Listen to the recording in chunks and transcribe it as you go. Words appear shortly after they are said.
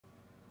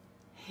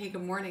Hey,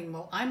 good morning.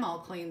 Well, I'm all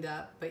cleaned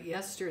up, but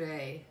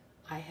yesterday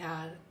I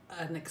had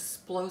an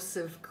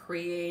explosive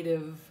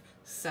creative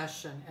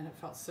session and it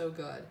felt so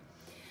good.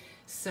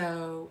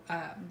 So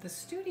the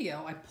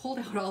studio, I pulled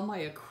out all my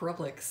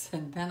acrylics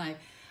and then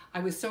I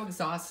was so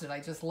exhausted, I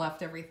just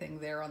left everything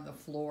there on the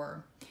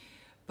floor.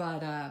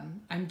 But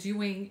I'm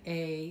doing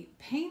a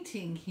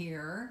painting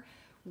here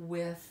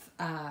with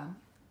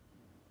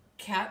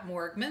Kat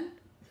Morgan,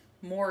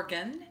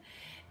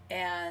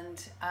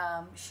 and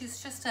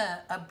she's just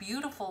a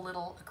beautiful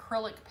little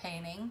acrylic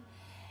painting.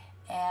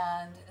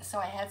 And so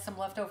I had some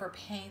leftover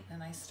paint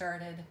and I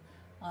started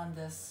on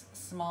this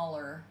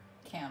smaller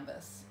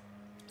canvas.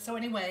 So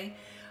anyway,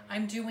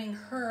 I'm doing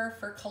her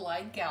for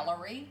Collide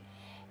Gallery,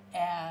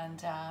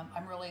 and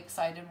I'm really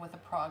excited with the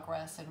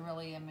progress and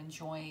really am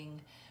enjoying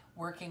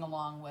working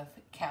along with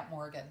Kat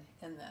Morgan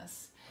in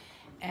this.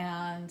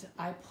 And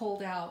I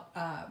pulled out,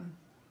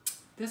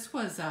 this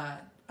was a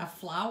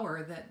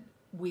flower that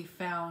we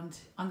found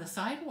on the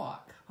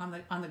sidewalk, on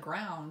the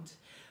ground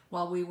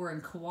while we were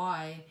in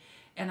Kauai,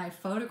 and I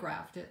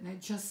photographed it, and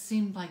it just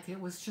seemed like it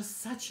was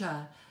just such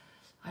a,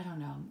 I don't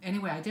know.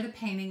 Anyway, I did a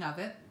painting of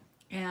it,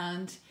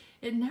 and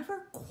it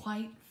never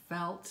quite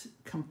felt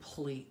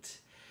complete.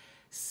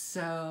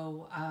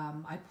 So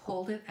I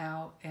pulled it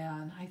out,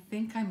 and I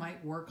think I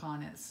might work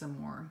on it some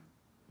more.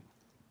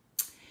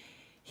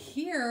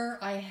 Here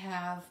I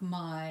have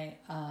my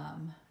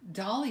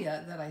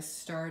dahlia that I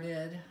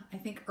started, I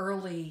think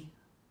early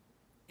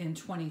in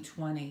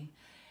 2020,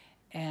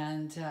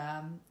 and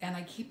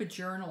I keep a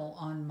journal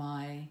on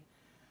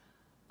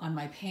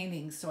my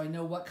paintings, so I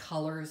know what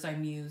colors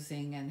I'm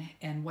using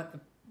and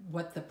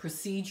what the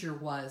procedure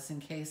was in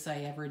case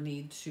I ever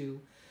need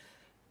to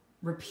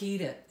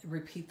repeat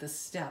the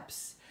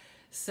steps.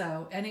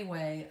 So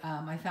anyway,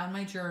 I found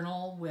my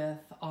journal with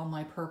all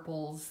my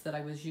purples that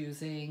I was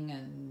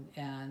using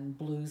and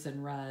blues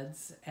and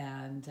reds,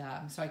 and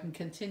so I can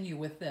continue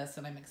with this,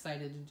 and I'm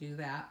excited to do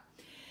that.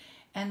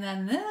 And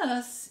then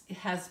this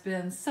has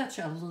been such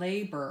a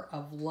labor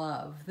of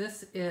love.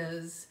 This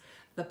is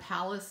the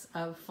Palace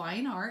of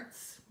Fine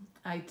Arts.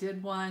 I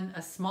did one,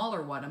 a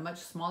smaller one, a much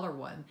smaller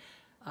one,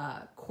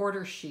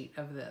 quarter sheet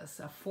of this,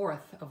 a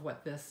fourth of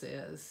what this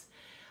is.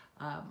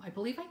 I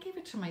believe I gave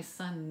it to my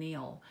son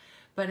Neil.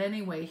 But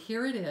anyway,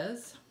 here it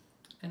is,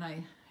 and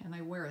I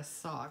wear a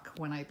sock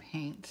when I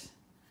paint.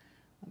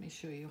 Let me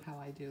show you how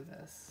I do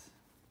this.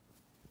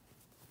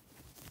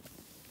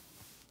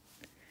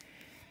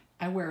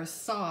 I wear a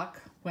sock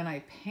when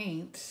I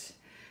paint,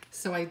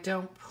 so I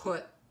don't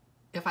put,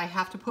 if I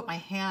have to put my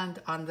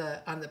hand on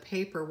the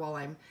paper while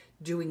I'm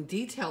doing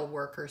detail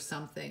work or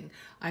something,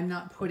 I'm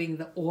not putting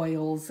the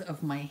oils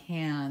of my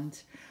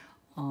hand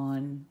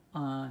on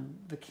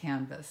the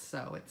canvas,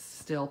 so it's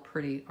still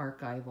pretty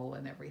archival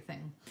and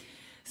everything.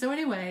 So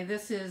anyway,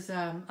 this is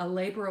a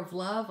labor of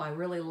love. I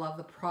really love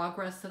the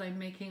progress that I'm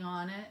making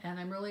on it, and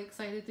I'm really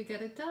excited to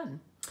get it done.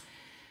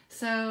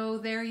 So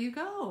there you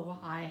go.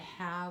 I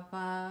have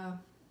a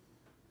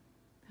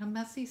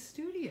messy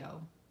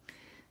studio.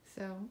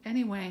 So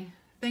anyway,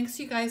 thanks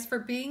you guys for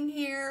being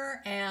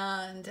here,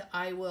 and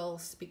I will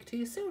speak to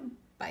you soon.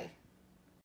 Bye.